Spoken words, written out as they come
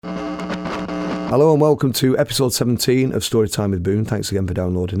Hello and welcome to episode 17 of Storytime with Boone. Thanks again for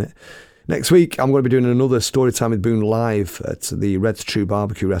downloading it. Next week, I'm going to be doing another Storytime with Boone live at the Red's True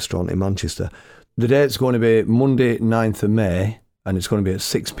Barbecue restaurant in Manchester. The date's going to be Monday, 9th of May, and it's going to be at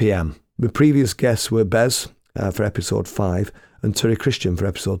 6 p.m. The previous guests were Bez for episode 5 and Terry Christian for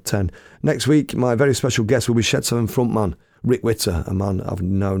episode 10. Next week, my very special guest will be Shed 7 frontman Rick Witter, a man I've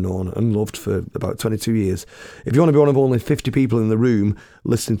now known and loved for about 22 years. If you want to be one of only 50 people in the room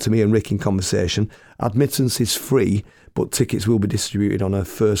listening to me and Rick in conversation, admittance is free, but tickets will be distributed on a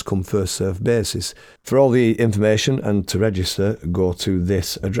first-come, first-served basis. For all the information and to register, go to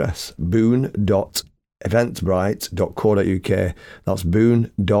this address, boone.eventbrite.co.uk. That's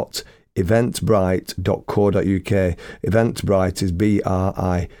boone.eventbrite.co.uk. Eventbrite is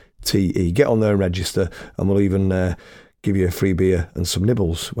B-R-I-T-E. Get on there and register, and we'll even give you a free beer and some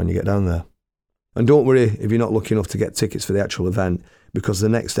nibbles when you get down there. And don't worry if you're not lucky enough to get tickets for the actual event, because the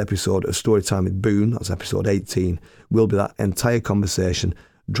next episode of Storytime with Boone, that's episode 18, will be that entire conversation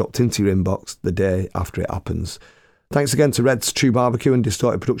dropped into your inbox the day after it happens. Thanks again to Red's True Barbecue and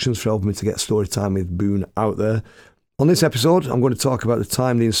Distorted Productions for helping me to get Storytime with Boone out there. On this episode, I'm going to talk about the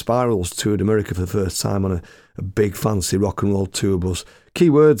time the Inspirals toured America for the first time on a big fancy rock and roll tour bus. Key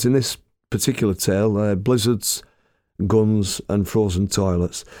words in this particular tale, blizzards, guns and frozen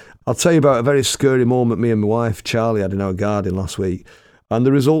toilets. I'll tell you about a very scary moment me and my wife Charlie had in our garden last week, and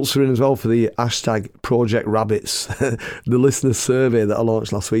the results are in as well for the hashtag Project Rabbits, the listener survey that I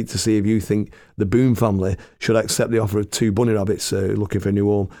launched last week to see if you think the Boone family should accept the offer of 2 bunny rabbits looking for a new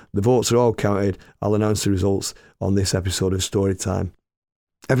home. The votes are all counted. I'll announce the results on this episode of Storytime.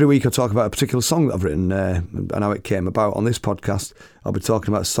 Every week I talk about a particular song that I've written and how it came about. On this podcast, I'll be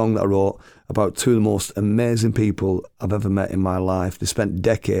talking about a song that I wrote about 2 of the most amazing people I've ever met in my life. They spent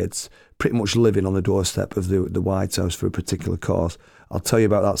decades pretty much living on the doorstep of the White House for a particular cause. I'll tell you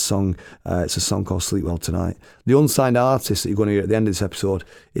about that song. It's a song called Sleep Well Tonight. The unsigned artist that you're going to hear at the end of this episode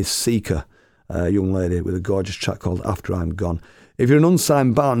is Seeker, a young lady with a gorgeous track called After I'm Gone. If you're an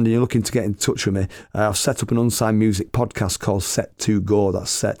unsigned band and you're looking to get in touch with me, I've set up an unsigned music podcast called Set to Go. That's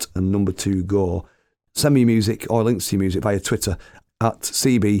set and number 2 go. Send me music or links to your music via Twitter at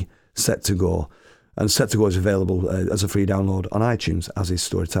CB Set to Go. And Set to Go is available as a free download on iTunes, as is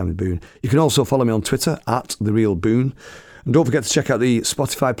Storytime with Boone. You can also follow me on Twitter at The Real Boone. And don't forget to check out the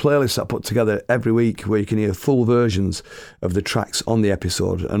Spotify playlist I put together every week, where you can hear full versions of the tracks on the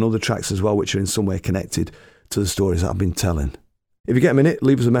episode and other tracks as well, which are in some way connected to the stories that I've been telling. If you get a minute,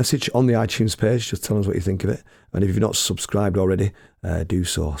 leave us a message on the iTunes page. Just tell us what you think of it. And if you've not subscribed already, do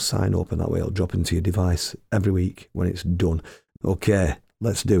so. Sign up, and that way it'll drop into your device every week when it's done. Okay,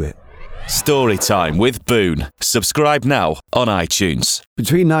 let's do it. Storytime with Boone. Subscribe now on iTunes.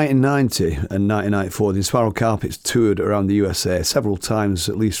 Between 1990 and 1994, the Inspiral Carpets toured around the USA several times,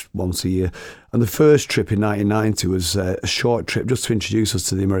 at least once a year. And the first trip in 1990 was a short trip just to introduce us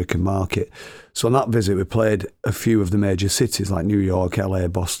to the American market. So on that visit, we played a few of the major cities like New York, LA,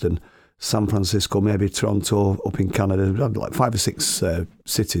 Boston, San Francisco, maybe Toronto, up in Canada. We had like 5 or 6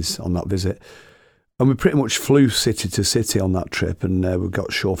 cities on that visit. And we pretty much flew city to city on that trip, and we got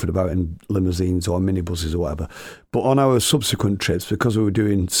chauffeured about in limousines or minibuses or whatever. But on our subsequent trips, because we were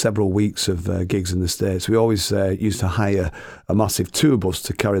doing several weeks of gigs in the States, we always used to hire a massive tour bus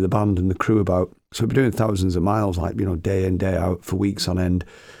to carry the band and the crew about. So we'd be doing thousands of miles, like, day in, day out for weeks on end,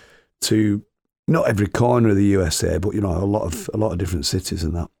 to not every corner of the USA, but, a lot of different cities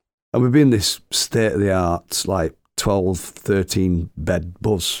and that. And we'd be in this state-of-the-art, like 12, 13 bed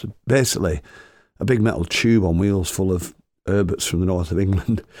bus, basically a big metal tube on wheels full of Herberts from the north of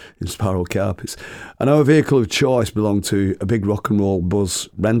England, Inspiral Carpets. And our vehicle of choice belonged to a big rock and roll bus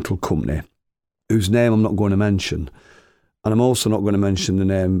rental company, whose name I'm not going to mention. And I'm also not going to mention the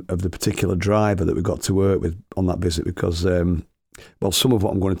name of the particular driver that we got to work with on that visit, because, some of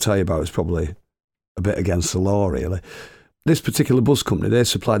what I'm going to tell you about is probably a bit against the law, really. This particular bus company, they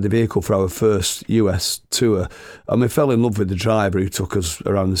supplied the vehicle for our first US tour, and we fell in love with the driver who took us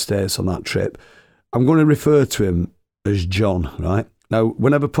around the States on that trip. I'm going to refer to him as John, right? Now,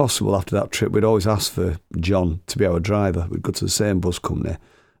 whenever possible after that trip, we'd always ask for John to be our driver. We'd go to the same bus company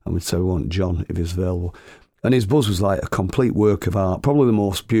and we'd say we want John if he's available. And his bus was like a complete work of art, probably the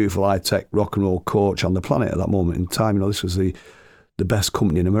most beautiful high-tech rock and roll coach on the planet at that moment in time. This was the best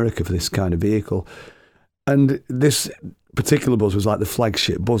company in America for this kind of vehicle. And this particular bus was like the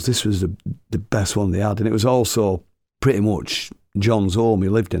flagship bus. This was the best one they had. And it was also pretty much John's home. He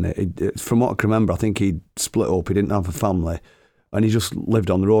lived in it. From what I can remember, I think he'd split up. He didn't have a family, and he just lived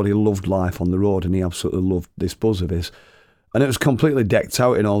on the road. He loved life on the road, and he absolutely loved this bus of his. And it was completely decked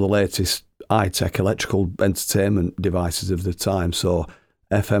out in all the latest high-tech electrical entertainment devices of the time. So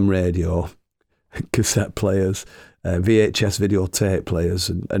FM radio, cassette players, VHS videotape players,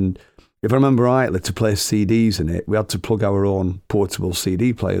 and if I remember rightly, to play CDs in it, we had to plug our own portable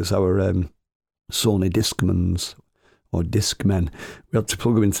CD players, our Sony Discmans or Discmen. We had to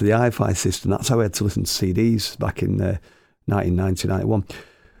plug them into the hi-fi system. That's how I had to listen to CDs back in 1990, 91.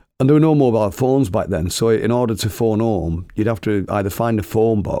 And there were no mobile phones back then, so in order to phone home, you'd have to either find a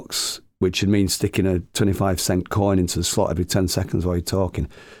phone box, which would mean sticking a 25-cent coin into the slot every 10 seconds while you're talking,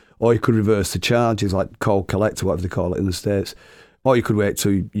 or you could reverse the charges, like call collect or whatever they call it in the States, or you could wait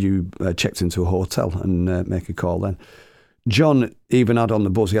till you checked into a hotel and make a call then. John even had on the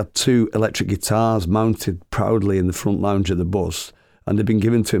bus, he had 2 electric guitars mounted proudly in the front lounge of the bus, and they'd been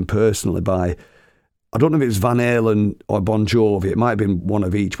given to him personally by, I don't know if it was Van Halen or Bon Jovi, it might have been one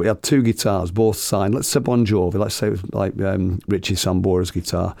of each, but he had 2 guitars, both signed. Let's say Bon Jovi, let's say it was like Richie Sambora's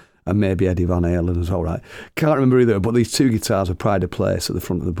guitar, and maybe Eddie Van Halen as well, right? Can't remember either, but these 2 guitars were pride of place at the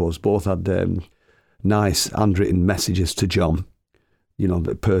front of the bus. Both had nice handwritten messages to John,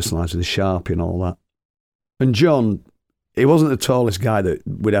 personalised with a Sharpie and all that. And John, he wasn't the tallest guy that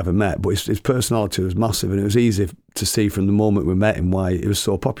we'd ever met, but his personality was massive, and it was easy to see from the moment we met him why he was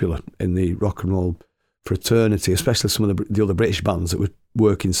so popular in the rock and roll fraternity, especially some of the other British bands that were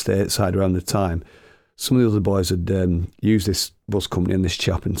working stateside around the time. Some of the other boys had used this bus company and this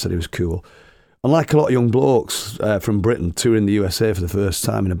chap and said he was cool. And like a lot of young blokes from Britain touring the USA for the first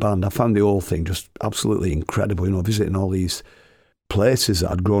time in a band, I found the whole thing just absolutely incredible, visiting all these places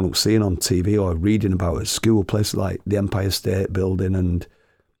that I'd grown up seeing on TV or reading about at school, places like the Empire State Building and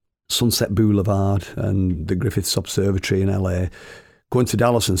Sunset Boulevard and the Griffiths Observatory in LA, going to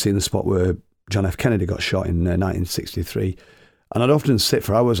Dallas and seeing the spot where John F. Kennedy got shot in 1963. And I'd often sit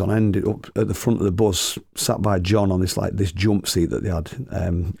for hours on end up at the front of the bus, sat by John on this jump seat that they had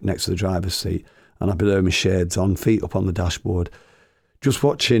next to the driver's seat, and I'd be there with my shades on, feet up on the dashboard, just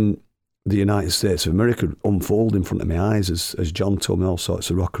watching the United States of America unfold in front of my eyes as John told me all sorts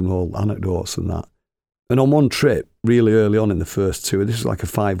of rock and roll anecdotes and that. And on one trip, really early on in the first tour, this is like a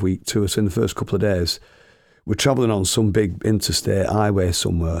 5-week tour, so in the first couple of days, we're travelling on some big interstate highway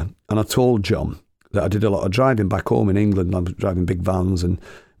somewhere, and I told John that I did a lot of driving back home in England. I was driving big vans and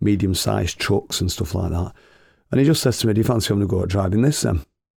medium-sized trucks and stuff like that. And he just says to me, do you fancy having a go at driving this then?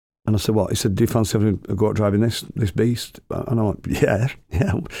 And I said, what? He said, do you fancy having a go at driving this beast? And I went, yeah,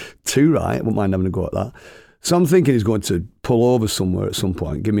 2, right? I wouldn't mind having a go at that. So I'm thinking he's going to pull over somewhere at some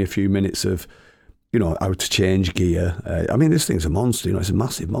point, give me a few minutes of, how to change gear. This thing's a monster, it's a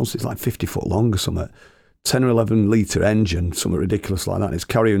massive monster. It's like 50 foot long or something. 10 or 11 litre engine, something ridiculous like that. And it's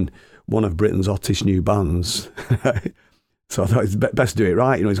carrying one of Britain's hottest new bands. So I thought it's best to do it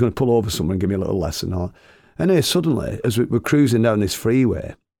right. He's going to pull over somewhere and give me a little lesson. And then suddenly, as we're cruising down this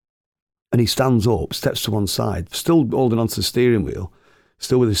freeway, and he stands up, steps to one side, still holding onto the steering wheel,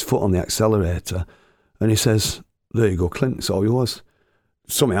 still with his foot on the accelerator, and he says, there you go, Clint, it's all yours.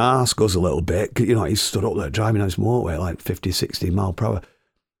 So my arse goes a little bit. He's stood up there driving on his motorway like 50, 60 mile per hour.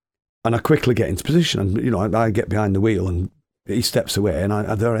 And I quickly get into position, and I get behind the wheel, and he steps away, and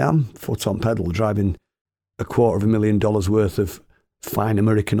there I am, foot on pedal, driving $250,000 worth of fine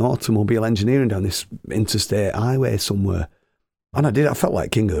American automobile engineering down this interstate highway somewhere. And I felt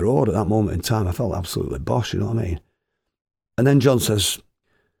like king of the road at that moment in time. I felt absolutely boss, you know what I mean? And then John says,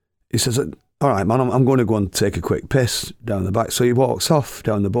 all right, man, I'm going to go and take a quick piss down the back. So he walks off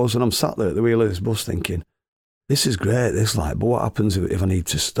down the bus, and I'm sat there at the wheel of this bus thinking, this is great, but what happens if I need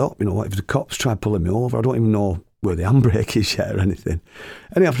to stop? What if the cops try pulling me over? I don't even know where the handbrake is yet or anything.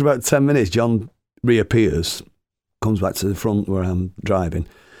 And after about 10 minutes, John reappears, comes back to the front where I'm driving,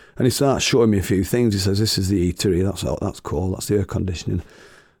 and he starts showing me a few things. He says, this is the eatery, that's cool, that's the air conditioning,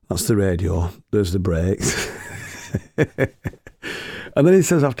 that's the radio, there's the brakes. And then he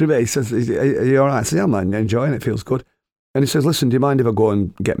says after a bit, he says, are you all right? I said, yeah, man, enjoying it, feels good. And he says, listen, do you mind if I go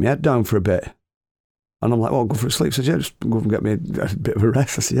and get my head down for a bit? And I'm like, well, go for a sleep. He said, yeah, just go and get me a bit of a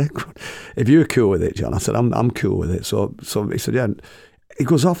rest. I said, yeah, good. If you're cool with it, John. I said, I'm cool with it. So he said, yeah. He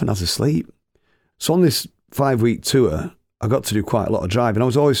goes off and has a sleep. So on this 5-week tour, I got to do quite a lot of driving. I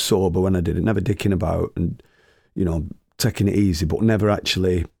was always sober when I did it, never dicking about and, taking it easy, but never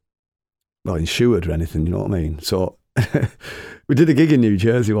actually, insured or anything, you know what I mean? So we did a gig in New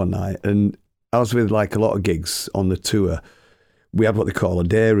Jersey one night, and I was with a lot of gigs on the tour. We had what they call a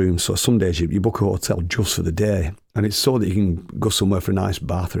day room. So some days you book a hotel just for the day, and it's so that you can go somewhere for a nice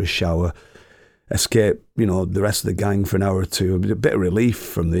bath or a shower, escape, the rest of the gang for an hour or two, a bit of relief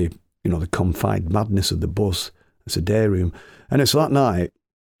from the confined madness of the bus. It's a day room. And so that night,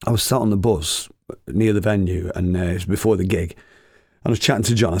 I was sat on the bus near the venue, and it was before the gig. And I was chatting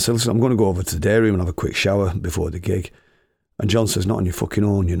to John. I said, listen, I'm going to go over to the day room and have a quick shower before the gig. And John says, not on your fucking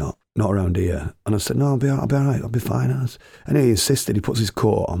own, you're not around here. And I said, no, I'll be all right, I'll be fine. And he insisted, he puts his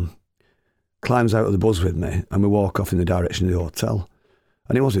coat on, climbs out of the bus with me, and we walk off in the direction of the hotel.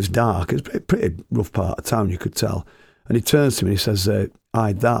 And it was dark, it was a pretty rough part of town, you could tell. And he turns to me and he says,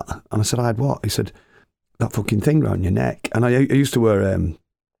 hide that. And I said, hide what? He said, that fucking thing round your neck. And I used to wear an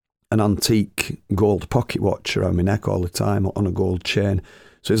antique gold pocket watch around my neck all the time on a gold chain.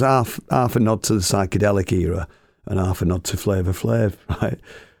 So it's half a nod to the psychedelic era and half a nod to Flavor Flav, right?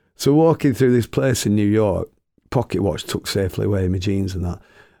 So walking through this place in New York, pocket watch tucked safely away in my jeans and that.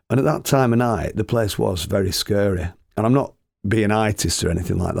 And at that time of night, the place was very scary. And I'm not being artist or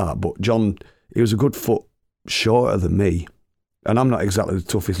anything like that, but John, he was a good foot shorter than me. And I'm not exactly the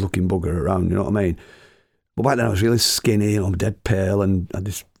toughest looking bugger around, you know what I mean? But back then I was really skinny and I'm dead pale and had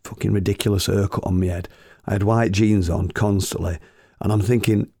this fucking ridiculous haircut on my head. I had white jeans on constantly. And I'm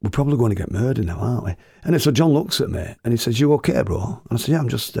thinking, we're probably going to get murdered now, aren't we? And so John looks at me and he says, you okay, bro? And I said, yeah, I'm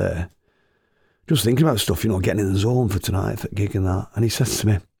just thinking about stuff, getting in the zone for tonight, for gig and that. And he says to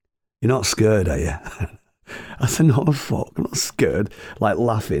me, you're not scared, are you? I said, no, fuck, I'm not scared. Like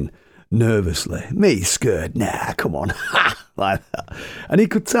laughing nervously. Me scared? Nah, come on. Like that. And he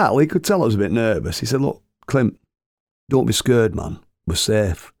could tell I was a bit nervous. He said, look, Clint, don't be scared, man. We're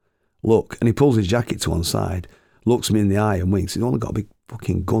safe. Look. And he pulls his jacket to one side, looks me in the eye and winks. He's only got a big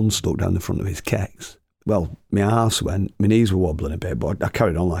fucking gun stuck down the front of his kecks. Well, my arse went, my knees were wobbling a bit, but I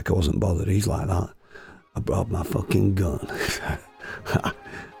carried on like I wasn't bothered. He's like that. I brought my fucking gun.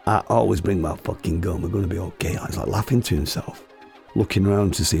 I always bring my fucking gun. We're going to be okay. He's like laughing to himself, looking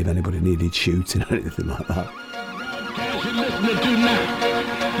around to see if anybody needed shooting or anything like that. You're listening to now.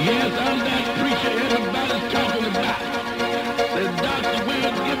 Yes, I'm that preacher everybody's talking about. The Dr.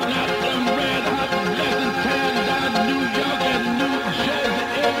 Will giving out them red hot blessing times out of New York and New Jersey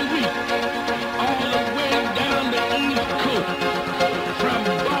every week. All the way down the East Coast. From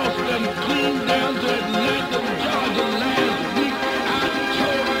Boston clean down to Atlanta, Georgia last week. I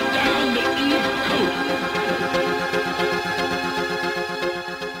tore down the East Coast.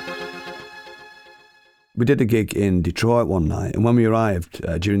 We did a gig in Detroit one night, and when we arrived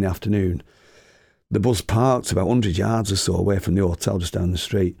during the afternoon, the bus parked about 100 yards or so away from the hotel just down the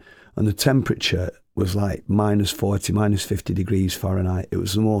street, and the temperature was like -40, -50 degrees Fahrenheit. It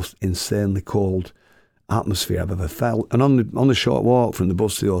was the most insanely cold atmosphere I've ever felt. And on the short walk from the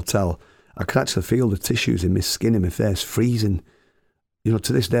bus to the hotel, I could actually feel the tissues in my skin and my face freezing.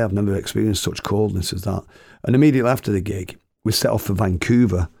 To this day, I've never experienced such coldness as that. And immediately after the gig, we set off for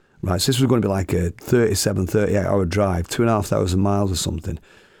Vancouver. Right, so this was going to be like a 38 hour drive, 2,500 miles or something.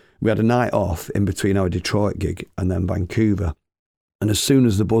 We had a night off in between our Detroit gig and then Vancouver. And as soon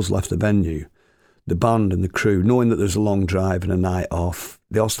as the bus left the venue, the band and the crew, knowing that there's a long drive and a night off,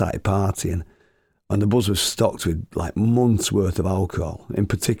 they all started partying. And the bus was stocked with like months worth of alcohol, in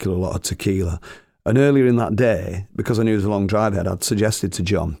particular a lot of tequila. And earlier in that day, because I knew it was a long drive ahead, I'd suggested to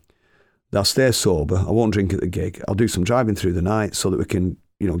John that I'll stay sober, I won't drink at the gig, I'll do some driving through the night so that we can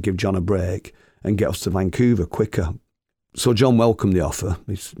give John a break and get us to Vancouver quicker. So John welcomed the offer.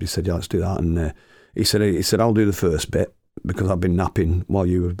 He said, yeah, let's do that. And he said, I'll do the first bit because I've been napping while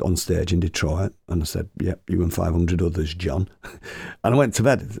you were on stage in Detroit. And I said, yep, you and 500 others, John. And I went to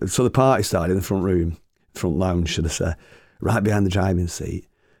bed. So the party started in the front lounge, should I say, right behind the driving seat.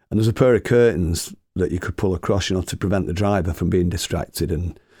 And there's a pair of curtains that you could pull across, to prevent the driver from being distracted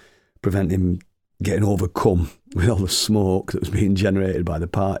and prevent him getting overcome with all the smoke that was being generated by the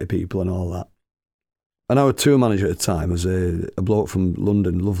party people and all that. And our tour manager at the time was a bloke from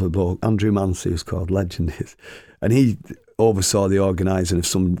London, lovely bloke, Andrew Mancy, who's called, legend is. And he oversaw the organising of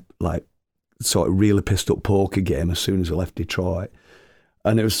some sort of really pissed up poker game as soon as we left Detroit.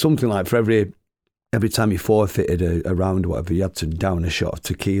 And it was something like for every time you forfeited a round or whatever, you had to down a shot of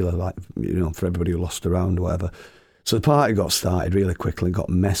tequila, for everybody who lost a round or whatever. So the party got started really quickly and got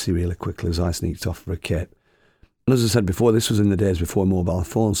messy really quickly as I sneaked off for a kip. And as I said before, this was in the days before mobile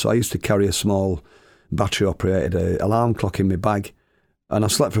phones, so I used to carry a small battery-operated alarm clock in my bag. And I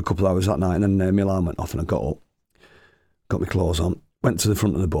slept for a couple of hours that night, and then my alarm went off and I got up, got my clothes on, went to the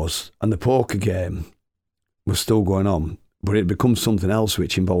front of the bus, and the poker game was still going on, but it had become something else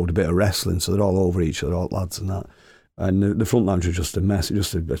which involved a bit of wrestling, so they're all over each other, all lads and that. And the front lounge was just a mess,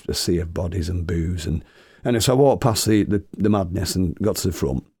 just a sea of bodies and booze. And so I walked past the madness and got to the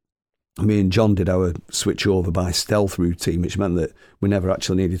front. Me and John did our switch over by stealth routine, which meant that we never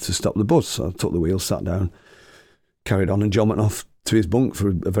actually needed to stop the bus. So I took the wheel, sat down, carried on, and John went off to his bunk for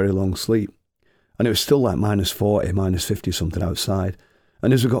a very long sleep. And it was still like -40, -50 something outside.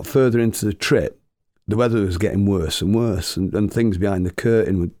 And as we got further into the trip, the weather was getting worse and worse, and things behind the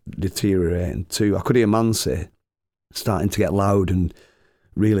curtain were deteriorating too. I could hear Mancy starting to get loud and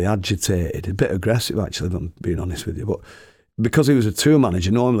really agitated, a bit aggressive actually, if I'm being honest with you. But because he was a tour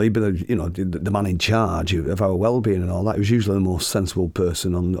manager, normally he'd be the man in charge of our well-being and all that. He was usually the most sensible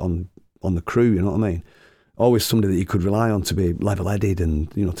person on the crew, you know what I mean? Always somebody that you could rely on to be level-headed and,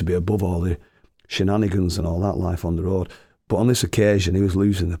 to be above all the shenanigans and all that life on the road. But on this occasion, he was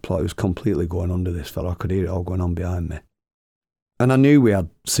losing the plot. He was completely going under, this fellow. I could hear it all going on behind me. And I knew we had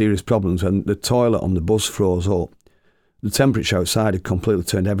serious problems when the toilet on the bus froze up. The temperature outside had completely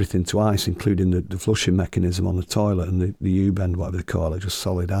turned everything to ice, including the flushing mechanism on the toilet and the U-bend, whatever they call it, just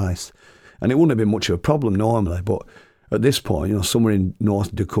solid ice. And it wouldn't have been much of a problem normally, but at this point, somewhere in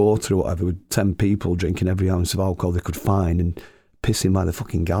North Dakota or whatever, with 10 people drinking every ounce of alcohol they could find and pissing by the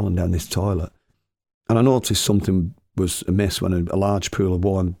fucking gallon down this toilet. And I noticed something was amiss when a large pool of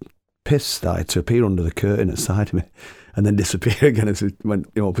warm piss started to appear under the curtain at the side of me and then disappear again as it went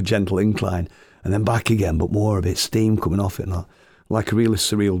up a gentle incline and then back again, but more of it, steam coming off it and that. Like a really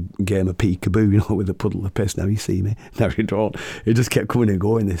surreal game of peekaboo, with a puddle of piss. Now you see me, now you don't. It just kept coming and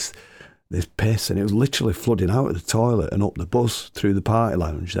going, this piss, and it was literally flooding out of the toilet and up the bus, through the party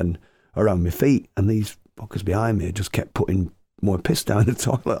lounge, then around my feet, and these fuckers behind me just kept putting more piss down the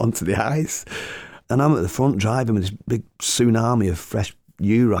toilet onto the ice. And I'm at the front driving with this big tsunami of fresh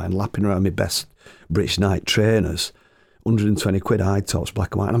urine lapping around my best British Night trainers, 120 quid high tops,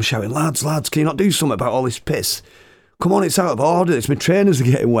 black and white, and I'm shouting, lads, can you not do something about all this piss? Come on, it's out of order, it's my trainers are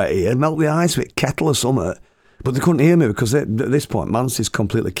getting wet here, melt the ice with a kettle or something. But they couldn't hear me because at this point, Mancy's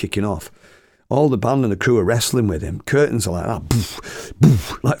completely kicking off. All the band and the crew are wrestling with him. Curtains are like that, boof,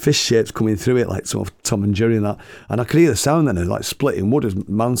 boof, like fish shapes coming through it, like sort of Tom and Jerry and that. And I could hear the sound then, like splitting wood as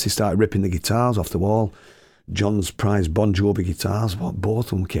Mancy started ripping the guitars off the wall. John's prized Bon Jovi guitars,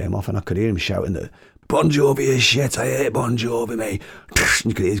 both of them came off, and I could hear him shouting that, Bon Jovi is shit, I hate Bon Jovi, mate. And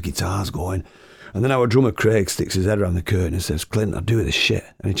you could hear his guitars going. And then our drummer Craig sticks his head around the curtain and says, Clint, I'd do this shit.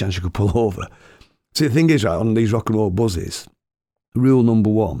 Any chance you could pull over? See, the thing is, right, on these rock and roll buses, rule number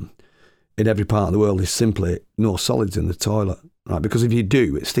one in every part of the world is simply no solids in the toilet, right? Because if you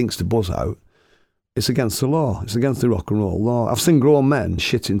do, it stinks the buzz out. It's against the law. It's against the rock and roll law. I've seen grown men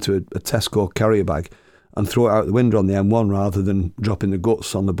shit into a Tesco carrier bag and throw it out the window on the M1 rather than dropping the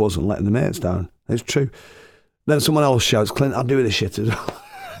guts on the buzz and letting the mates down. It's true. Then someone else shouts, Clint, I'll do this shit as well.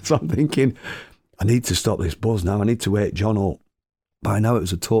 So I'm thinking, I need to stop this buzz now. I need to wake John up. By now it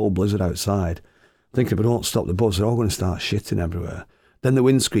was a total blizzard outside. Thinking if I don't stop the buzz, they're all going to start shitting everywhere. Then the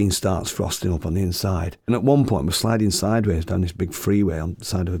windscreen starts frosting up on the inside. And at one point we're sliding sideways down this big freeway on the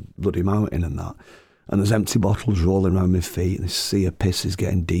side of a bloody mountain and that. And there's empty bottles rolling around my feet and this sea of piss is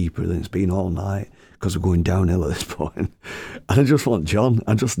getting deeper than it's been all night because we're going downhill at this point. And I just want John.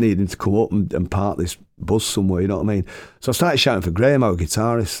 I just need him to come up and park this bus somewhere, you know what I mean? So I started shouting for Graham, our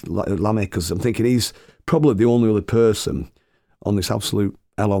guitarist, Lammy, because I'm thinking he's probably the only other person on this absolute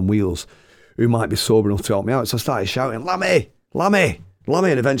hell on wheels who might be sober enough to help me out. So I started shouting, Lammy,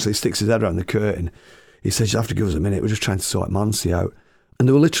 and eventually he sticks his head around the curtain. He says, you have to give us a minute, we're just trying to sort Mancy out. And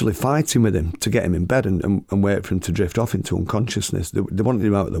they were literally fighting with him to get him in bed and wait for him to drift off into unconsciousness. They wanted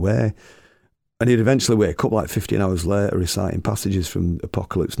him out of the way. And he'd eventually wake up like 15 hours later reciting passages from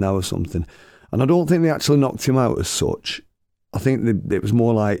Apocalypse Now or something. And I don't think they actually knocked him out as such. I think it was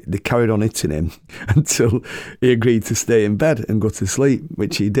more like they carried on hitting him until he agreed to stay in bed and go to sleep,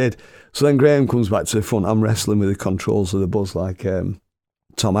 which he did. So then Graham comes back to the front. I'm wrestling with the controls of the bus like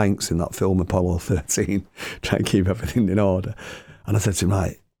Tom Hanks in that film Apollo 13, trying to keep everything in order. And I said to him,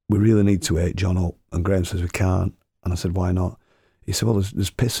 right, we really need to wake John up. And Graham says, we can't. And I said, why not? He said, well, there's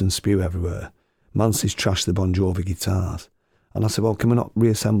piss and spew everywhere. Mancy's trashed the Bon Jovi guitars. And I said, well, can we not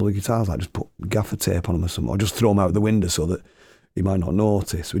reassemble the guitars? Like just put gaffer tape on them or something, or just throw them out the window so that he might not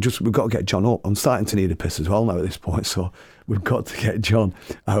notice. We've got to get John up. I'm starting to need a piss as well now at this point, so we've got to get John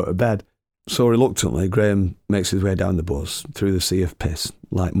out of bed. So reluctantly, Graham makes his way down the bus through the sea of piss,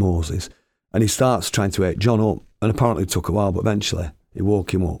 like Moses, and he starts trying to wake John up, and apparently it took a while, but eventually he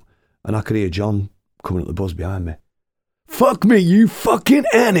woke him up, and I could hear John coming up the bus behind me. Fuck me, you fucking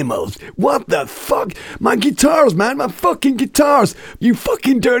animals. What the fuck? My guitars, man, my fucking guitars. You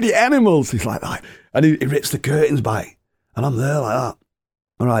fucking dirty animals. He's like that. And he rips the curtains back. And I'm there like that.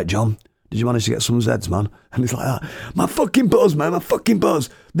 All right, John, did you manage to get some Zeds, man? And he's like that. My fucking buzz, man, my fucking buzz.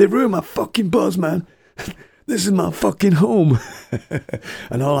 They ruined my fucking buzz, man. This is my fucking home.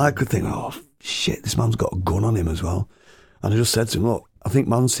 And all I could think, oh, shit, this man's got a gun on him as well. And I just said to him, look, I think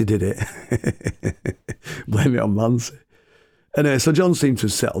Mancy did it. Blame it on Mancy. Anyway, so John seemed to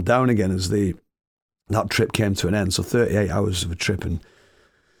have settled down again as that trip came to an end. So 38 hours of a trip, and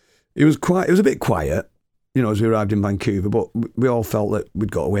it was a bit quiet. as we arrived in Vancouver, but we all felt that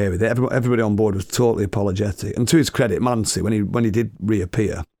we'd got away with it. Everybody on board was totally apologetic. And to his credit, Mancy, when he did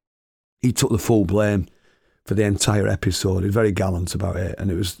reappear, he took the full blame for the entire episode. He was very gallant about it, and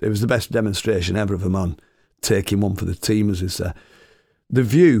it was the best demonstration ever of a man taking one for the team, as he said. The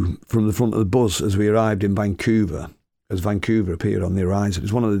view from the front of the bus as we arrived in Vancouver, as Vancouver appeared on the horizon,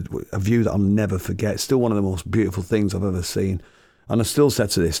 is a view that I'll never forget. It's still one of the most beautiful things I've ever seen. And I still say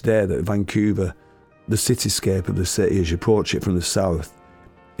to this day that Vancouver, the cityscape of the city as you approach it from the south,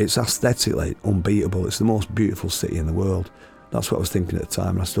 it's aesthetically unbeatable. It's the most beautiful city in the world. That's what I was thinking at the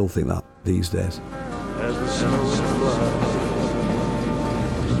time, and I still think that these days. As the snow flies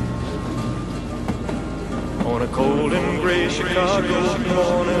on a cold and grey Chicago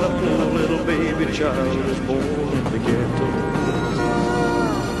morning, a poor little baby child is born in the ghetto.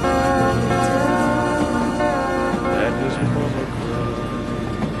 And his mama cries.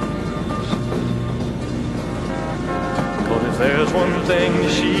 'Cause if there's one thing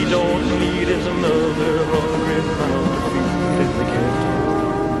she don't need, is another hungry mouth to feed in the ghetto.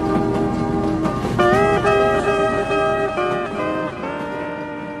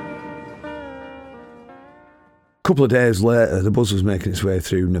 A couple of days later, the bus was making its way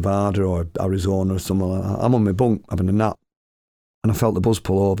through Nevada or Arizona or somewhere like that. I'm on my bunk having a nap, and I felt the bus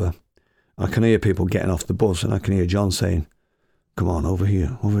pull over. I can hear people getting off the bus, and I can hear John saying, "Come on, over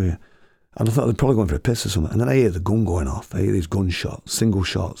here, over here." And I thought they're probably going for a piss or something. And then I hear the gun going off. I hear these gunshots, single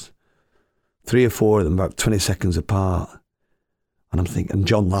shots, 3 or 4 of them about 20 seconds apart. And I'm thinking, and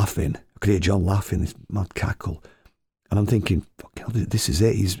John laughing. I could hear John laughing, this mad cackle. And I'm thinking, fuck hell, this is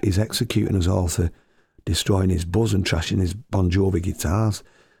it. He's executing us all for destroying his buzz and trashing his Bon Jovi guitars.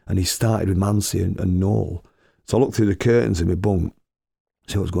 And he started with Mancy and Noel. So I looked through the curtains in my bunk,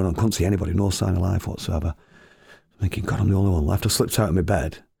 see what was going on. Couldn't see anybody, no sign of life whatsoever. I'm thinking, God, I'm the only one left. I slipped out of my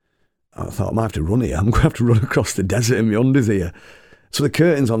bed. I thought, I might have to run here. I'm going to have to run across the desert in my undies here. So the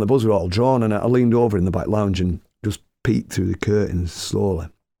curtains on the bus were all drawn, and I leaned over in the back lounge and just peeked through the curtains slowly,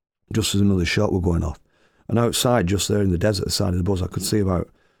 just as another shot were going off. And outside, just there in the desert, the side of the bus, I could see probably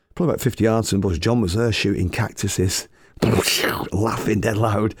about 50 yards from the bus. John was there shooting cactuses, laughing dead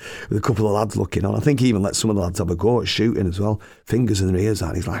loud, with a couple of lads looking on. I think he even let some of the lads have a go at shooting as well, fingers in their ears,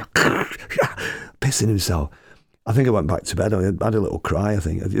 and he's like, pissing himself. I think I went back to bed. I had a little cry, I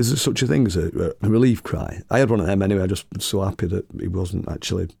think. Is there such a thing as a relief cry? I had one of them anyway. I just was so happy that he wasn't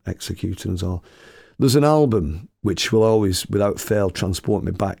actually executing us all. There's an album which will always, without fail, transport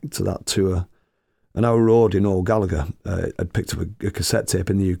me back to that tour. And our roadie, Noel Gallagher, had picked up a cassette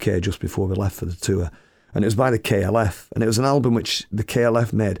tape in the UK just before we left for the tour. And it was by the KLF. And it was an album which the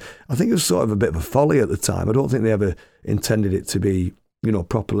KLF made. I think it was sort of a bit of a folly at the time. I don't think they ever intended it to be,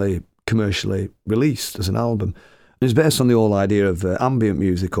 properly commercially released as an album. It's based on the whole idea of ambient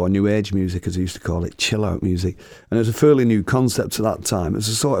music, or new age music as they used to call it, chill out music. And it was a fairly new concept at that time. It was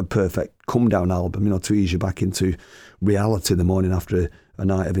a sort of perfect come down album, to ease you back into reality the morning after a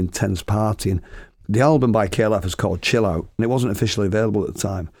night of intense partying. The album by KLF was called Chill Out, and it wasn't officially available at the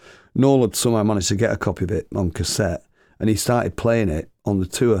time. Noel had somehow managed to get a copy of it on cassette, and he started playing it on the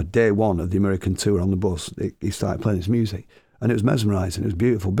tour, day one of the American tour on the bus. He started playing his music, and it was mesmerising. It was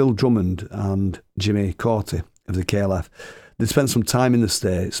beautiful. Bill Drummond and Jimmy Corti of the KLF, they spent some time in the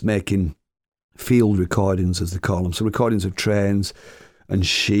States making field recordings, as they call them, so recordings of trains and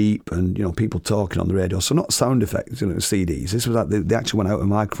sheep and people talking on the radio. So not sound effects, CDs. This was like they actually went out with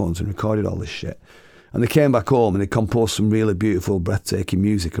microphones and recorded all this shit. And they came back home and they composed some really beautiful, breathtaking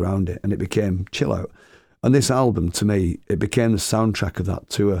music around it, and it became Chill Out. And this album, to me, it became the soundtrack of that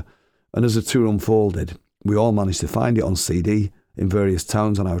tour. And as the tour unfolded, we all managed to find it on CD in various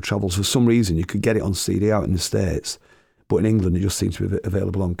towns on our travels. For some reason, you could get it on CD out in the States, but in England, it just seems to be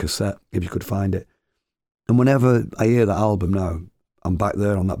available on cassette if you could find it. And whenever I hear that album now, I'm back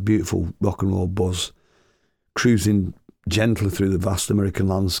there on that beautiful rock and roll bus, cruising gently through the vast American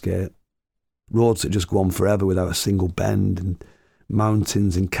landscape, roads that just go on forever without a single bend, and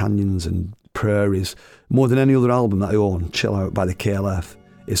mountains and canyons and prairies. More than any other album that I own, Chill Out by the KLF,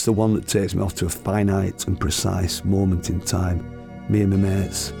 it's the one that takes me off to a finite and precise moment in time. Me and my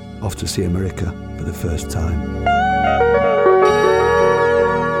mates off to see America for the first time.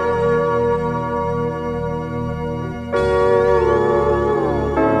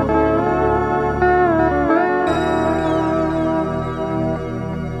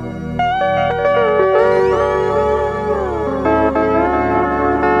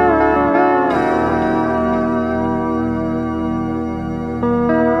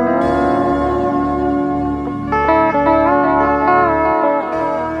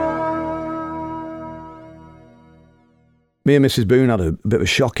 Me and Mrs. Boone had a bit of a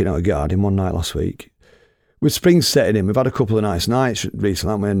shock in our garden one night last week. with spring setting in, we've had a couple of nice nights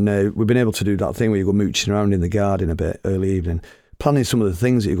recently, haven't we? And we've been able to do that thing where you go mooching around in the garden a bit early evening, planning some of the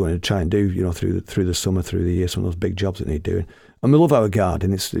things that you're going to try and do, you know, through the summer, through the year, some of those big jobs that need doing. And we love our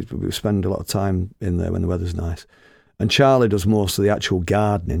garden. We spend a lot of time in there when the weather's nice. And Charlie does most of the actual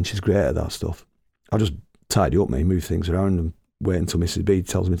gardening. She's great at that stuff. I just tidy up, move things around and wait until Mrs. B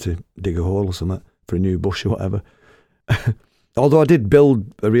tells me to dig a hole or something for a new bush or whatever. Although I did build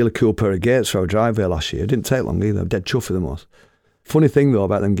a really cool pair of gates for our driveway last year. It didn't take long either. I'm dead chuffed for them most. Funny thing though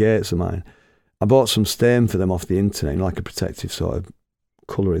about them gates of mine, I bought some stain for them off the internet, like a protective sort of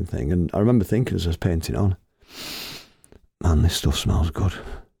colouring thing. And I remember thinking as I was painting on, man, this stuff smells good.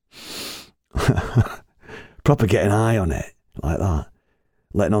 Proper getting eye on it, like that.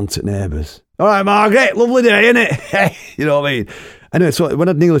 Letting on to neighbours. All right, Margaret, lovely day, innit? You know what I mean? Anyway, so when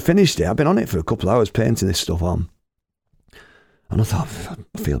I'd nearly finished it, I'd been on it for a couple of hours painting this stuff on. And I thought,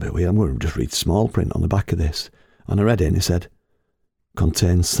 I feel a bit weird. I'm going to just read small print on the back of this. And I read it and it said,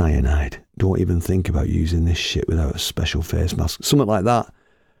 contains cyanide. Don't even think about using this shit without a special face mask. Something like that.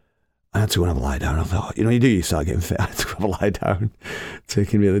 I had to go and have a lie down. I thought, you start getting fit. I had to go have a lie down,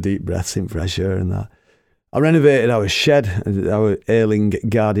 taking really deep breaths in fresh air and that. I renovated our shed, our ailing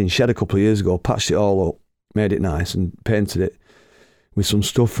garden shed a couple of years ago, patched it all up, made it nice and painted it with some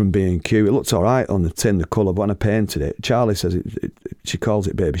stuff from B&Q. It looked all right on the tin, the colour, but when I painted it, Charlie says she calls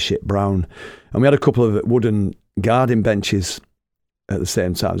it baby shit brown. And we had a couple of wooden garden benches at the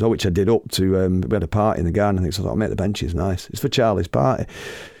same time, which I did up to, we had a party in the garden, I think, so I thought I'll make the benches nice. It's for Charlie's party.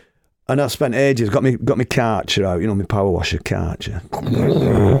 And I spent ages, got me Karcher out, my power washer Karcher.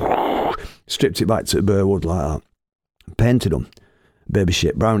 Stripped it back to the Burwood like that. Painted them. Baby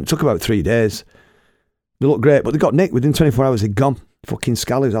shit brown. It took about 3 days. They looked great, but they got nicked. Within 24 hours, they'd gone. Fucking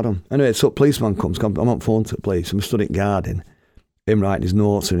scallies had them. Anyway, so policeman comes. I'm on phone to the police. And we stood in garden. Him writing his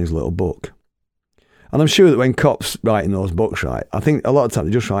notes in his little book. And I'm sure that when cops writing those books, right, I think a lot of time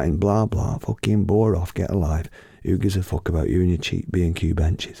they're just writing blah, blah, fucking bore off, get alive. Who gives a fuck about you and your cheap B&Q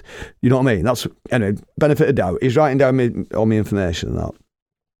benches? You know what I mean? Anyway, benefit of doubt. He's writing down all my information and that.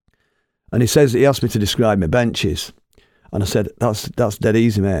 And he asked me to describe my benches. And I said, that's dead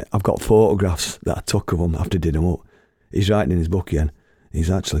easy, mate. I've got photographs that I took of them after I did them up. He's writing in his book again. He's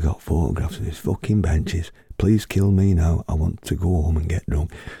actually got photographs of his fucking benches. Please kill me now. I want to go home and get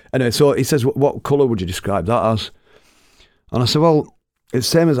drunk. Anyway, so he says, what colour would you describe that as? And I said, well, it's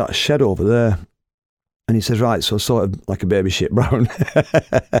the same as that shed over there. And he says, right, so sort of like a baby shit brown.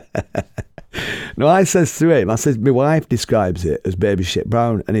 No, I says to him, my wife describes it as baby shit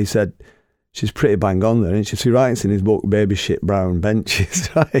brown. And he said, she's pretty bang on there, isn't she? So he writes in his book, baby shit brown benches,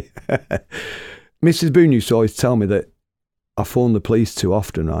 right? Mrs. Boone used to always tell me that I phone the police too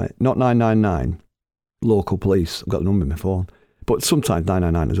often, right? Not 999, local police. I've got the number in my phone. But sometimes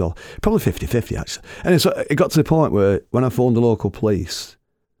 999 as well. Probably 50-50, actually. And so it got to the point where when I phoned the local police,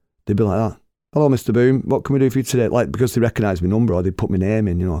 they'd be like that. Hello, Mr. Boone, what can we do for you today? Like, because they recognise my number or they put my name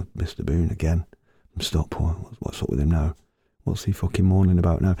in, Mr. Boone again. I'm Stockport. What's up with him now? What's he fucking moaning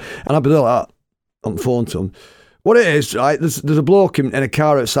about now? And I'd be like that on the phone to him. What it is, right, there's a bloke in a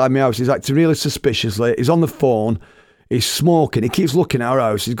car outside my house. He's acting really suspiciously. He's on the phone. He's smoking. He keeps looking at our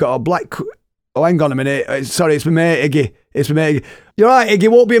house. He's got a black... Oh, hang on a minute. Sorry, it's my mate, Iggy. It's my mate, Iggy. You're right, Iggy.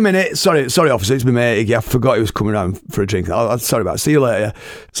 Won't be a minute. Sorry, officer. It's my mate, Iggy. I forgot he was coming around for a drink. Sorry about it. See you later.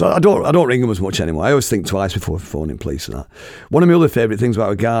 So I don't ring him as much anymore. I always think twice before phoning police and that. One of my other favourite things about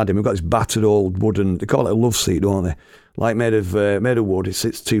our garden, we've got this battered old wooden... They call it a love seat, don't they? Like made of wood. It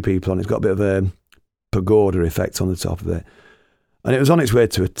sits 2 people on it. It's got a bit of a pagoda effect on the top of it. And it was on its way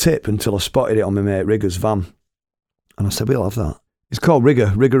to a tip until I spotted it on my mate Rigger's van. And I said, we'll have that. It's called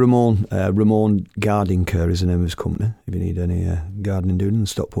Rigger Ramon Garden Care is the name of his company, if you need any gardening doing in the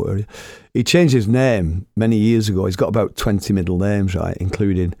Stockport area. He changed his name many years ago. He's got about 20 middle names, right,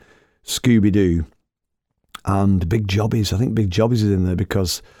 including Scooby-Doo and Big Jobbies. I think Big Jobbies is in there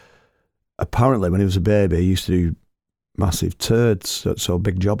because apparently when he was a baby, he used to do massive turds. So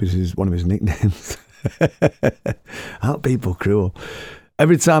Big Jobbies is one of his nicknames. Aren't people cruel?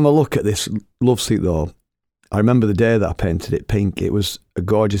 Every time I look at this love seat, though, I remember the day that I painted it pink. It was a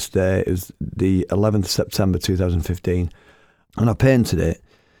gorgeous day. It was the 11th September 2015. And I painted it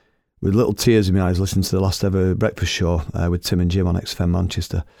with little tears in my eyes listening to the last ever breakfast show with Tim and Jim on XFM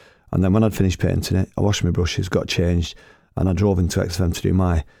Manchester. And then when I'd finished painting it, I washed my brushes, got changed, and I drove into XFM to do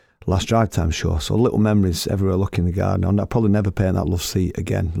my last drive time show. So little memories everywhere looking in the garden. And I'll probably never paint that love seat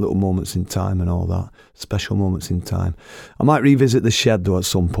again. Little moments in time and all that. Special moments in time. I might revisit the shed though at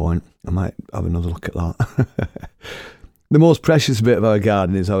some point. I might have another look at that. The most precious bit of our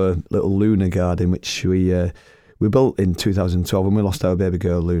garden is our little Luna garden, which we built in 2012 when we lost our baby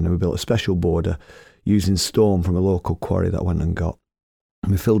girl Luna. We built a special border using stone from a local quarry that I went and got.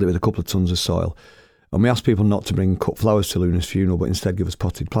 And we filled it with a couple of tons of soil. And we asked people not to bring cut flowers to Luna's funeral, but instead give us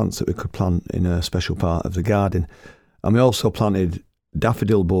potted plants that we could plant in a special part of the garden. And we also planted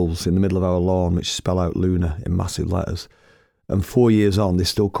daffodil bulbs in the middle of our lawn, which spell out Luna in massive letters. And 4 years on, they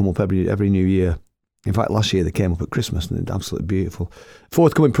still come up every new year. In fact, last year they came up at Christmas, and they're absolutely beautiful.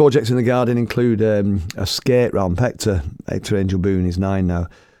 Forthcoming projects in the garden include a skate ramp. Hector Angel Boone is 9 now,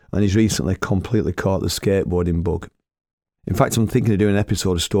 and he's recently completely caught the skateboarding bug. In fact, I'm thinking of doing an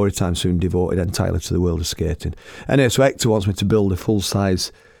episode of Storytime soon devoted entirely to the world of skating. Anyway, so Hector wants me to build a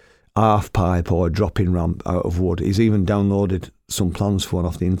full-size half pipe or a drop-in ramp out of wood. He's even downloaded some plans for one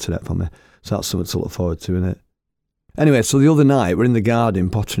off the internet for me, so that's something to look forward to, isn't it? Anyway, so the other night we're in the garden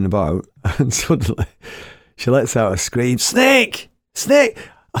pottering about, and suddenly she lets out a scream, "Snake! Snake!"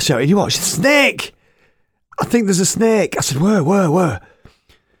 I shouted, "You watch, snake! I think there's a snake." I said, Where?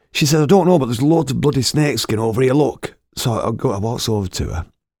 She said, "I don't know, but there's loads of bloody snake skin over here, look." So I walked over to her.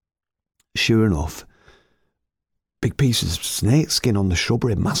 Sure enough, big pieces of snake skin on the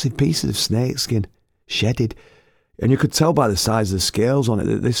shrubbery, massive pieces of snake skin, shedded. And you could tell by the size of the scales on it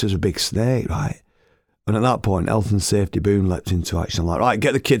that this was a big snake, right? And at that point, Health and Safety Boone leapt into action. I'm like, right,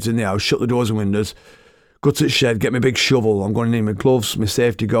 get the kids in the house, shut the doors and windows, go to the shed, get my big shovel. I'm going to need my gloves, my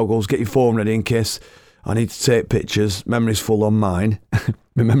safety goggles, get your phone ready in case I need to take pictures. Memory's full on mine.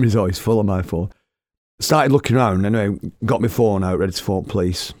 My memory's always full on my phone. Started looking around, anyway, got my phone out, ready to phone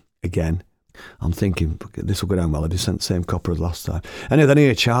police again. I'm thinking, this will go down well. I just sent the same copper as last time. Anyway, then I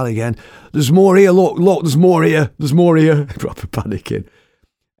hear Charlie again. "There's more here, look, there's more here. Proper panicking.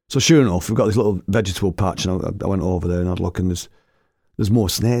 So sure enough, we've got this little vegetable patch, and I went over there and had a look, and there's more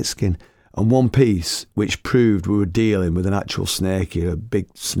snake skin. And one piece which proved we were dealing with an actual snake here, a big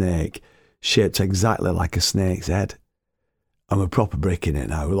snake, shaped exactly like a snake's head. And we're proper breaking it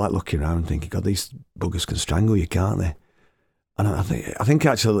now. We're like looking around thinking, God, these buggers can strangle you, can't they? And I think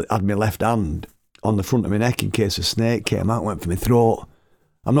I actually had my left hand on the front of my neck in case a snake came out and went for my throat.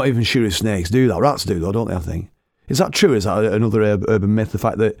 I'm not even sure if snakes do that. Rats do though, don't they, I think? Is that true? Is that another urban myth? The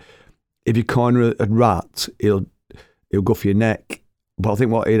fact that if you corner a rat, he'll go for your neck. But I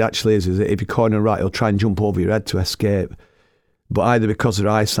think what it actually is that if you corner a rat, he'll try and jump over your head to escape. But either because their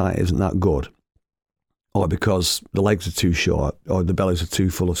eyesight isn't that good, or because the legs are too short, or the bellies are too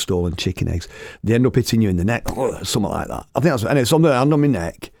full of stolen chicken eggs, they end up hitting you in the neck, something like that. I think that's, anyway, so I'm hand on my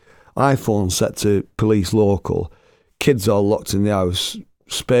neck, iPhone set to police local, kids all locked in the house,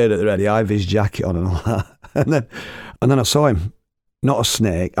 spade at the ready, high-vis jacket on and all that. And then I saw him, not a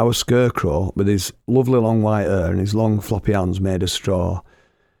snake, our scarecrow, with his lovely long white hair and his long floppy hands made of straw.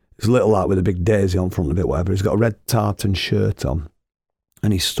 His little lad with a big daisy on front of it, whatever. He's got a red tartan shirt on,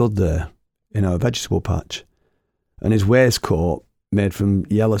 and he stood there in our vegetable patch, and his waistcoat made from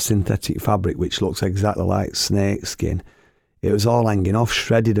yellow synthetic fabric which looks exactly like snake skin. It was all hanging off,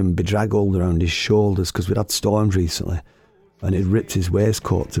 shredded and bedraggled around his shoulders because we'd had storms recently, and it ripped his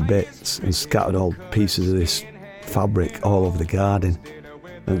waistcoat to bits and scattered all pieces of this fabric all over the garden.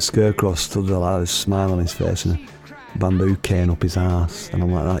 And Scarecrow stood there like a smile on his face and a bamboo cane up his arse, and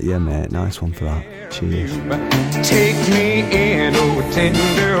I'm like, that, yeah mate, nice one for that, cheers. Take me in, oh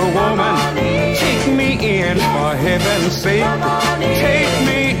tender woman, take me in for heaven's sake. Take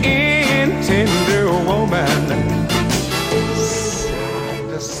me in, tender woman.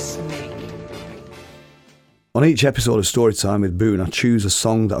 The snake. On each episode of Storytime with Boone, I choose a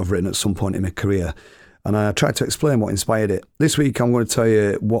song that I've written at some point in my career, and I try to explain what inspired it. This week I'm going to tell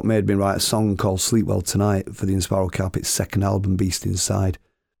you what made me write a song called Sleep Well Tonight for the Inspiral Carpet's second album, Beast Inside.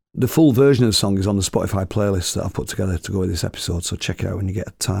 The full version of the song is on the Spotify playlist that I've put together to go with this episode, so check it out when you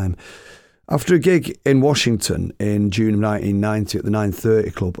get time. After a gig in Washington in June of 1990 at the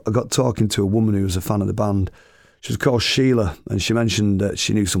 930 Club, I got talking to a woman who was a fan of the band. She was called Sheila, and she mentioned that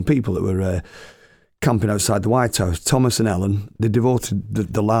she knew some people that were camping outside the White House. Thomas and Ellen, they devoted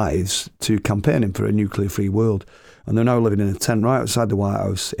their lives to campaigning for a nuclear-free world, and they're now living in a tent right outside the White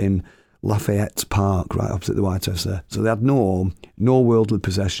House in Lafayette Park, right opposite the White House there. So they had no home, no worldly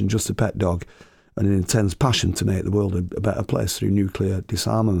possession, just a pet dog, and an intense passion to make the world a better place through nuclear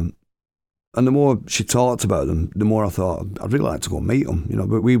disarmament. And the more she talked about them, the more I thought, I'd really like to go meet them,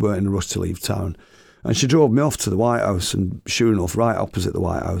 but we weren't in a rush to leave town. And she drove me off to the White House, and sure enough, right opposite the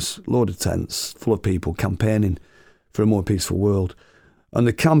White House, load of tents, full of people campaigning for a more peaceful world. And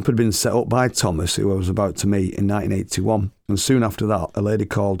the camp had been set up by Thomas, who I was about to meet, in 1981. And soon after that, a lady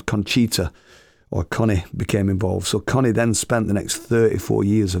called Conchita, or Connie, became involved. So Connie then spent the next 34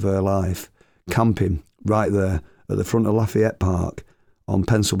 years of her life camping right there at the front of Lafayette Park on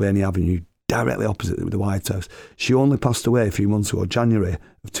Pennsylvania Avenue, directly opposite the White House. She only passed away a few months ago, January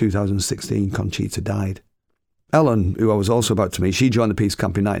of 2016. Conchita died. Ellen, who I was also about to meet, she joined the peace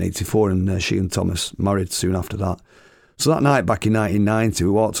camp in 1984, and she and Thomas married soon after that. So that night back in 1990,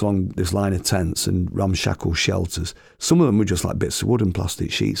 we walked along this line of tents and ramshackle shelters. Some of them were just like bits of wood and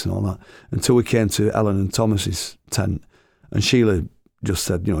plastic sheets and all that, until we came to Ellen and Thomas's tent. And Sheila just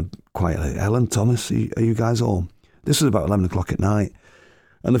said, quietly, "Ellen, Thomas, are you guys home?" This was about 11 o'clock at night.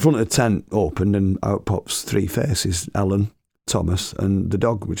 And the front of the tent opened and out pops three faces, Ellen, Thomas and the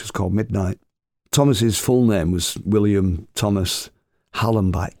dog, which was called Midnight. Thomas's full name was William Thomas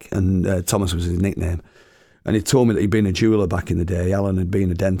Hallenbeck, and Thomas was his nickname. And he told me that he'd been a jeweller back in the day. Alan had been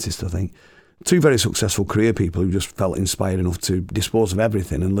a dentist, I think. Two very successful career people who just felt inspired enough to dispose of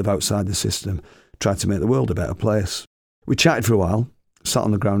everything and live outside the system, try to make the world a better place. We chatted for a while, sat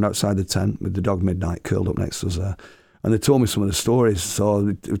on the ground outside the tent with the dog Midnight curled up next to us there. And they told me some of the stories. So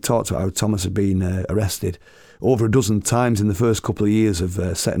we talked about how Thomas had been arrested over a dozen times in the first couple of years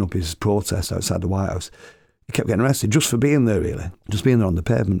of setting up his protest outside the White House. He kept getting arrested just for being there, really, just being there on the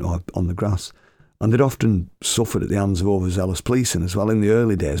pavement or on the grass. And they'd often suffered at the hands of overzealous policing as well in the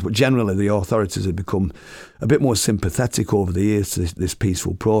early days. But generally, the authorities had become a bit more sympathetic over the years to this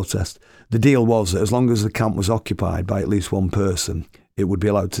peaceful protest. The deal was that as long as the camp was occupied by at least one person, it would be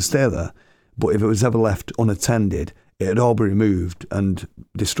allowed to stay there. But if it was ever left unattended, it had all been removed and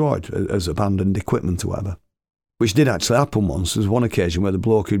destroyed as abandoned equipment or whatever. Which did actually happen once. There was one occasion where the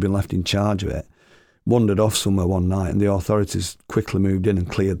bloke who'd been left in charge of it wandered off somewhere one night, and the authorities quickly moved in and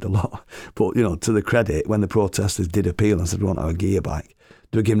cleared the lot. But, to the credit, when the protesters did appeal and said, "We want our gear back,"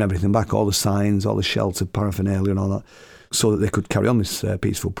 they were giving everything back, all the signs, all the shelter paraphernalia and all that, so that they could carry on this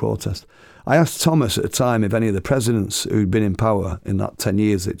peaceful protest. I asked Thomas at the time if any of the presidents who'd been in power in that 10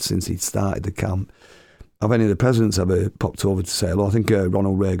 years since he'd started the camp, have any of the presidents ever popped over to say hello. I think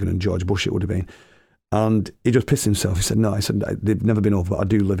Ronald Reagan and George Bush it would have been. And he just pissed himself. He said, "No," he said, "they've never been over, but I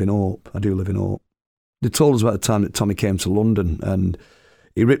do live in hope. I do live in hope." They told us about the time that Tommy came to London and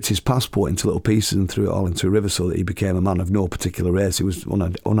he ripped his passport into little pieces and threw it all into a river so that he became a man of no particular race. He was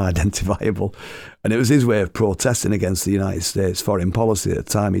unidentifiable. And it was his way of protesting against the United States foreign policy at the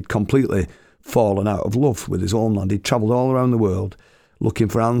time. He'd completely fallen out of love with his homeland. He'd travelled all around the world looking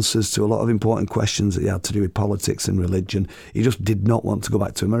for answers to a lot of important questions that he had to do with politics and religion. He just did not want to go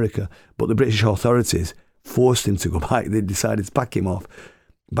back to America. But the British authorities forced him to go back. They decided to pack him off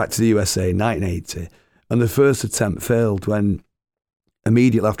back to the USA in 1980. And the first attempt failed when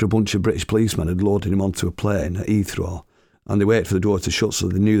immediately after a bunch of British policemen had loaded him onto a plane at Heathrow, and they waited for the door to shut so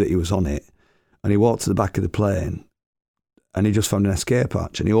they knew that he was on it. And he walked to the back of the plane and he just found an escape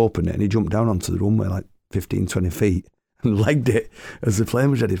hatch and he opened it and he jumped down onto the runway like 15, 20 feet and legged it as the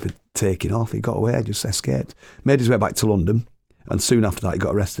plane was ready for taking off. He got away, just escaped, made his way back to London, and soon after that he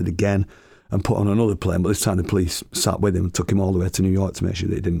got arrested again and put on another plane, but this time the police sat with him and took him all the way to New York to make sure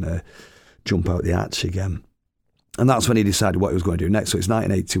that he didn't jump out the hatch again. And that's when he decided what he was going to do next. So it's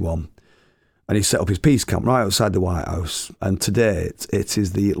 1981 and he set up his peace camp right outside the White House, and today it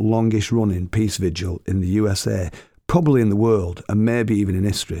is the longest running peace vigil in the USA, probably in the world, and maybe even in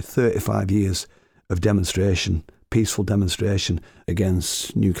history. 35 years of demonstration, peaceful demonstration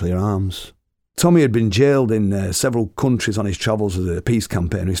against nuclear arms. Tommy had been jailed in several countries on his travels as a peace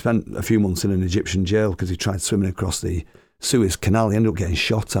campaigner. He spent a few months in an Egyptian jail because he tried swimming across the Suez Canal. He ended up getting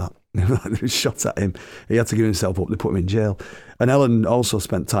shot at. They shot at him. He had to give himself up. They put him in jail. And Ellen also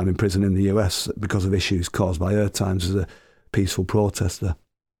spent time in prison in the US because of issues caused by her times as a peaceful protester.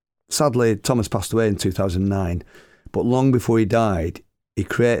 Sadly, Thomas passed away in 2009, but long before he died, he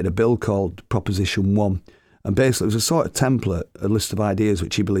created a bill called Proposition 1. And basically it was a sort of template, a list of ideas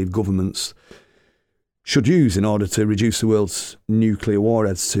which he believed governments should use in order to reduce the world's nuclear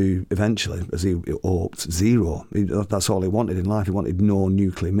warheads to eventually, as he hoped, zero. That's all he wanted in life. He wanted no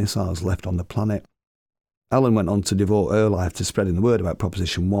nuclear missiles left on the planet. Ellen went on to devote her life to spreading the word about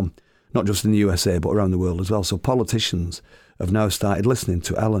Proposition 1, not just in the USA but around the world as well. So politicians have now started listening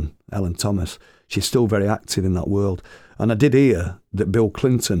to Ellen Thomas. She's still very active in that world. And I did hear that Bill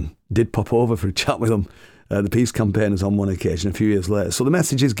Clinton did pop over for a chat with him, the peace campaigners, on one occasion a few years later. So the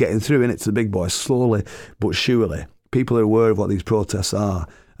message is getting through, innit, to the big boys, slowly but surely. People are aware of what these protests are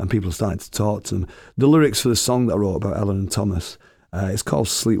and people are starting to talk to them. The lyrics for the song that I wrote about Ellen and Thomas, it's called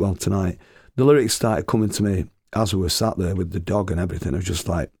Sleep Well Tonight. The lyrics started coming to me as we were sat there with the dog and everything. It was just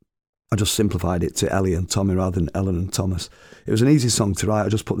like, I just simplified it to Ellie and Tommy rather than Ellen and Thomas. It was an easy song to write. I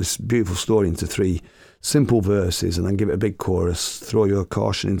just put this beautiful story into 3 simple verses and then give it a big chorus. Throw your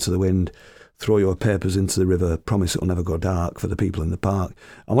caution into the wind. Throw your papers into the river, promise it will never go dark for the people in the park.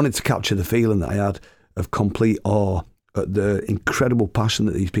 I wanted to capture the feeling that I had of complete awe at the incredible passion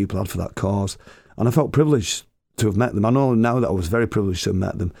that these people had for that cause. And I felt privileged to have met them. I know now that I was very privileged to have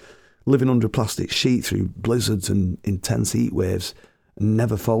met them, living under a plastic sheet through blizzards and intense heat waves, and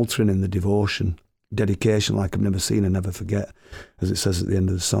never faltering in the devotion, dedication like I've never seen and never forget, as it says at the end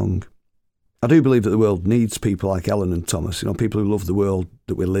of the song. I do believe that the world needs people like Ellen and Thomas, people who love the world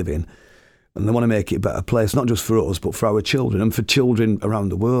that we live in, and they want to make it a better place, not just for us, but for our children and for children around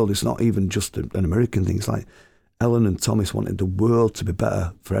the world. It's not even just an American thing. It's like Ellen and Thomas wanted the world to be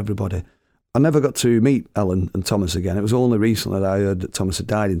better for everybody. I never got to meet Ellen and Thomas again. It was only recently that I heard that Thomas had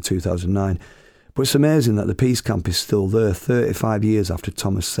died in 2009. But it's amazing that the Peace Camp is still there 35 years after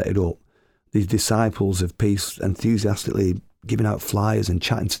Thomas set it up. These disciples of peace enthusiastically giving out flyers and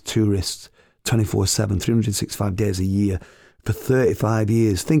chatting to tourists 24/7, 365 days a year for 35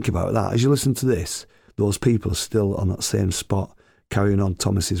 years. Think about that. As you listen to this, those people are still on that same spot, carrying on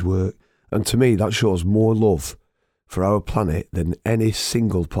Thomas's work. And to me, that shows more love for our planet than any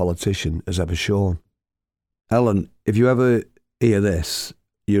single politician has ever shown. Ellen, if you ever hear this,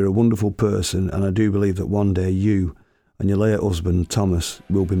 you're a wonderful person, and I do believe that one day you and your late husband, Thomas,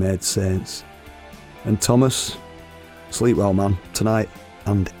 will be made saints. And Thomas, sleep well, man, tonight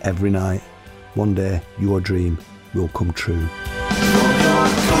and every night. One day, your dream will come true.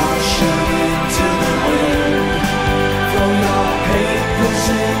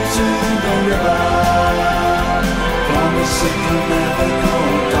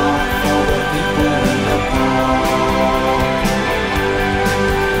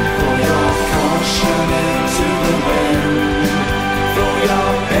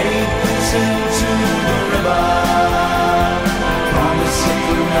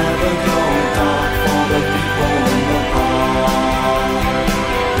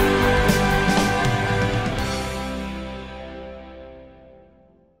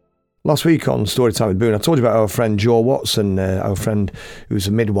 Last week on Storytime with Boone, I told you about our friend Jo Watson, our friend who's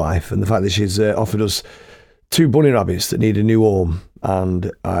a midwife, and the fact that she's offered us 2 bunny rabbits that need a new home.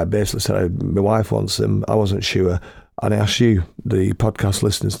 And I basically said, my wife wants them. I wasn't sure. And I asked you, the podcast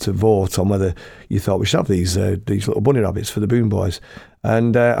listeners, to vote on whether you thought we should have these little bunny rabbits for the Boone Boys.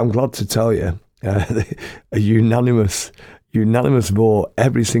 And I'm glad to tell you, a unanimous vote.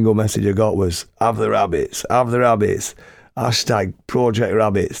 Every single message I got was, have the rabbits, have the rabbits. Hashtag Project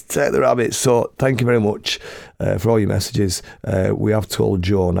Rabbits, take the rabbits. So thank you very much for all your messages. We have told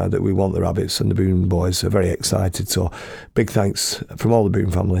Jo now that we want the rabbits, and the Boone Boys are very excited. So big thanks from all the Boone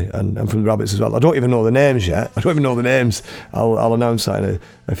family and from the rabbits as well. I don't even know the names yet. I'll announce that in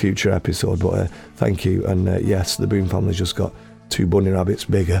a future episode. But thank you. And yes, the Boone family's just got 2 bunny rabbits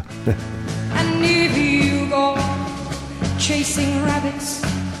bigger. And if you go chasing rabbits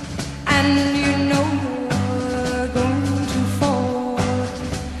and you know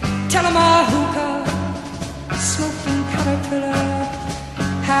tell 'em a hookah, smoking caterpillar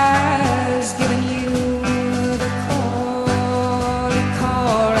has given you the call. You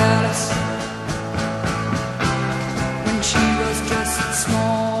call Alice when she was just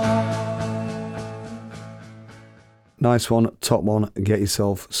small. Nice one, top one, get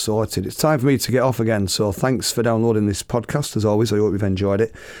yourself sorted. It's time for me to get off again, so thanks for downloading this podcast as always. I hope you've enjoyed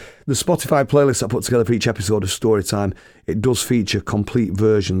it. The Spotify playlist I put together for each episode of Storytime, it does feature complete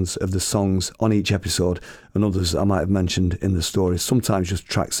versions of the songs on each episode and others I might have mentioned in the stories. Sometimes just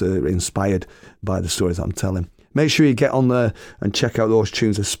tracks that are inspired by the stories that I'm telling. Make sure you get on there and check out those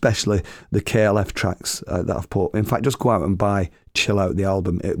tunes, especially the KLF tracks that I've put. In fact, just go out and buy Chill Out, the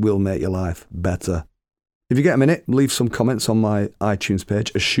album. It will make your life better. If you get a minute, leave some comments on my iTunes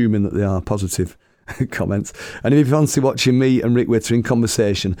page, assuming that they are positive comments. And if you fancy watching me and Rick Witter in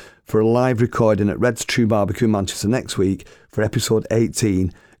conversation for a live recording at Red's True Barbecue in Manchester next week for episode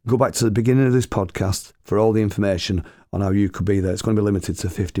 18, go back to the beginning of this podcast for all the information on how you could be there. It's going to be limited to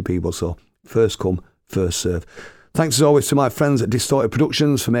 50 people, so first come, first serve. Thanks as always to my friends at Distorted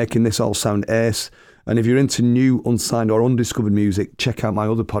Productions for making this all sound ace. And if you're into new, unsigned or undiscovered music, check out my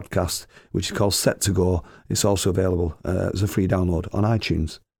other podcast, which is called Set to Go. It's also available as a free download on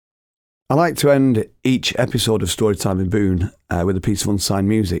iTunes. I like to end each episode of Storytime with Boone with a piece of unsigned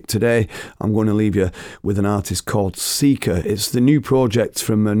music. Today, I'm going to leave you with an artist called Seeker. It's the new project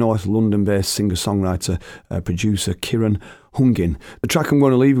from North London-based singer-songwriter, producer Kieran Hungin. The track I'm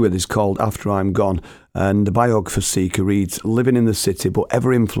going to leave you with is called After I'm Gone, and the biog for Seeker reads, living in the city but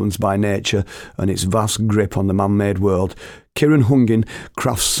ever influenced by nature and its vast grip on the man-made world, Kieran Hungin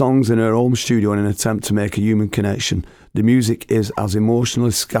crafts songs in her home studio in an attempt to make a human connection. The music is as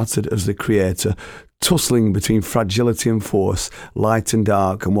emotionally scattered as the creator, tussling between fragility and force, light and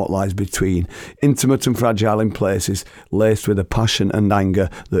dark, and what lies between, intimate and fragile in places, laced with a passion and anger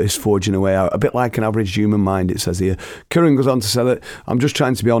that is forging a way out. A bit like an average human mind, it says here. Kieran goes on to say that, I'm just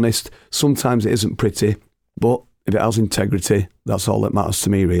trying to be honest, sometimes it isn't pretty, but if it has integrity, that's all that matters to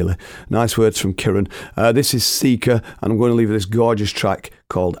me, really. Nice words from Kieran. This is Seeker, and I'm going to leave this gorgeous track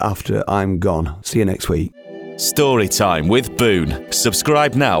called After I'm Gone. See you next week. Storytime with Boone.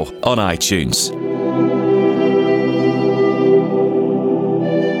 Subscribe now on iTunes.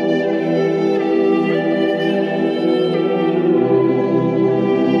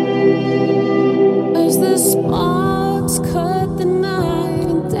 As the sparks cut the night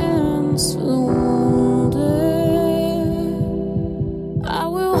and dance with wonder, I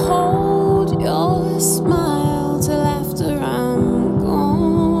will hold your smile till after I'm gone.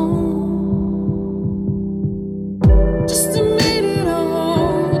 Just a minute,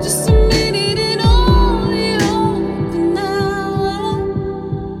 oh, just a minute in all the open now.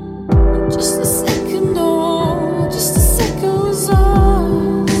 Just a second, oh, just a second was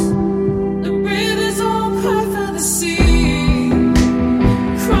all. The rivers all cry for the sea,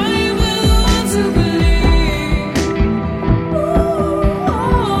 crying for the ones who believe. For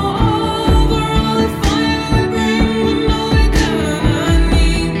all the fire we bring, we know we're down on our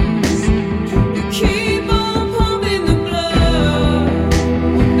knees. You keep on pumping the blood,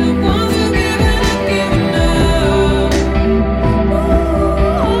 the ones who give up, giving up.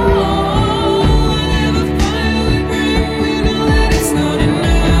 Whatever fire we bring, we know that it's not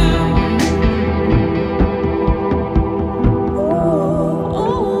enough.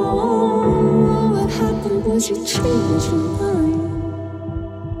 What happened was you changed your mind.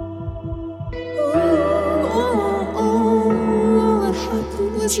 What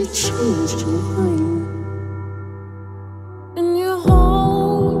happened was you changed